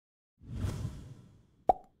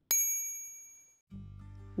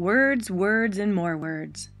Words, words, and more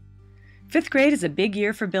words. Fifth grade is a big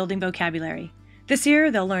year for building vocabulary. This year,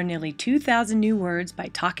 they'll learn nearly 2,000 new words by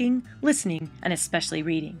talking, listening, and especially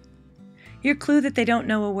reading. Your clue that they don't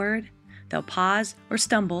know a word? They'll pause or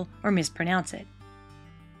stumble or mispronounce it.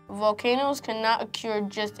 Volcanoes cannot occur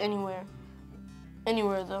just anywhere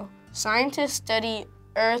though. Scientists study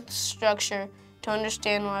Earth's structure to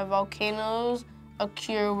understand why volcanoes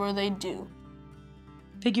occur where they do.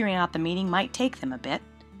 Figuring out the meaning might take them a bit,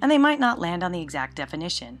 and they might not land on the exact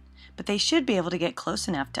definition, but they should be able to get close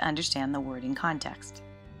enough to understand the word in context.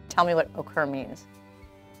 Tell me what occur means.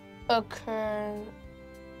 Occur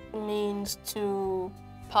means to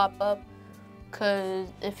pop up, because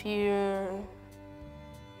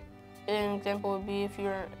an example would be if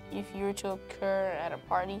you were to occur at a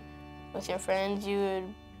party with your friends, it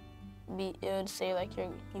would say like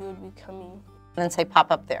you would be coming. And then say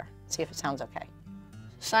pop up there. See if it sounds okay.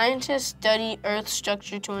 Scientists study Earth's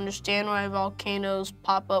structure to understand why volcanoes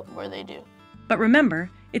pop up where they do. But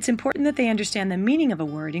remember, it's important that they understand the meaning of a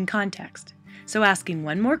word in context. So asking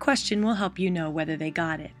one more question will help you know whether they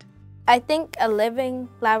got it. I think a living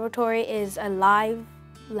laboratory is a live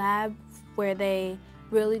lab where they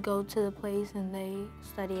really go to the place and they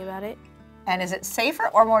study about it. And is it safer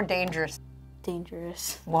or more dangerous?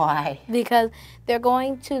 Dangerous. Why? Because they're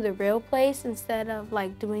going to the real place instead of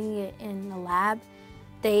like doing it in the lab.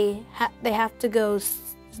 They have to go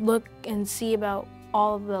look and see about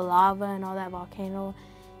all of the lava and all that volcano,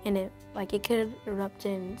 and it could erupt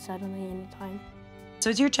in suddenly anytime.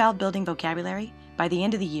 So is your child building vocabulary? By the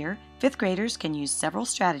end of the year, fifth graders can use several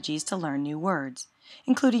strategies to learn new words,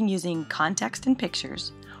 including using context and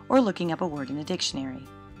pictures or looking up a word in a dictionary,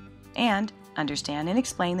 and understand and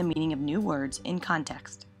explain the meaning of new words in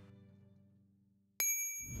context.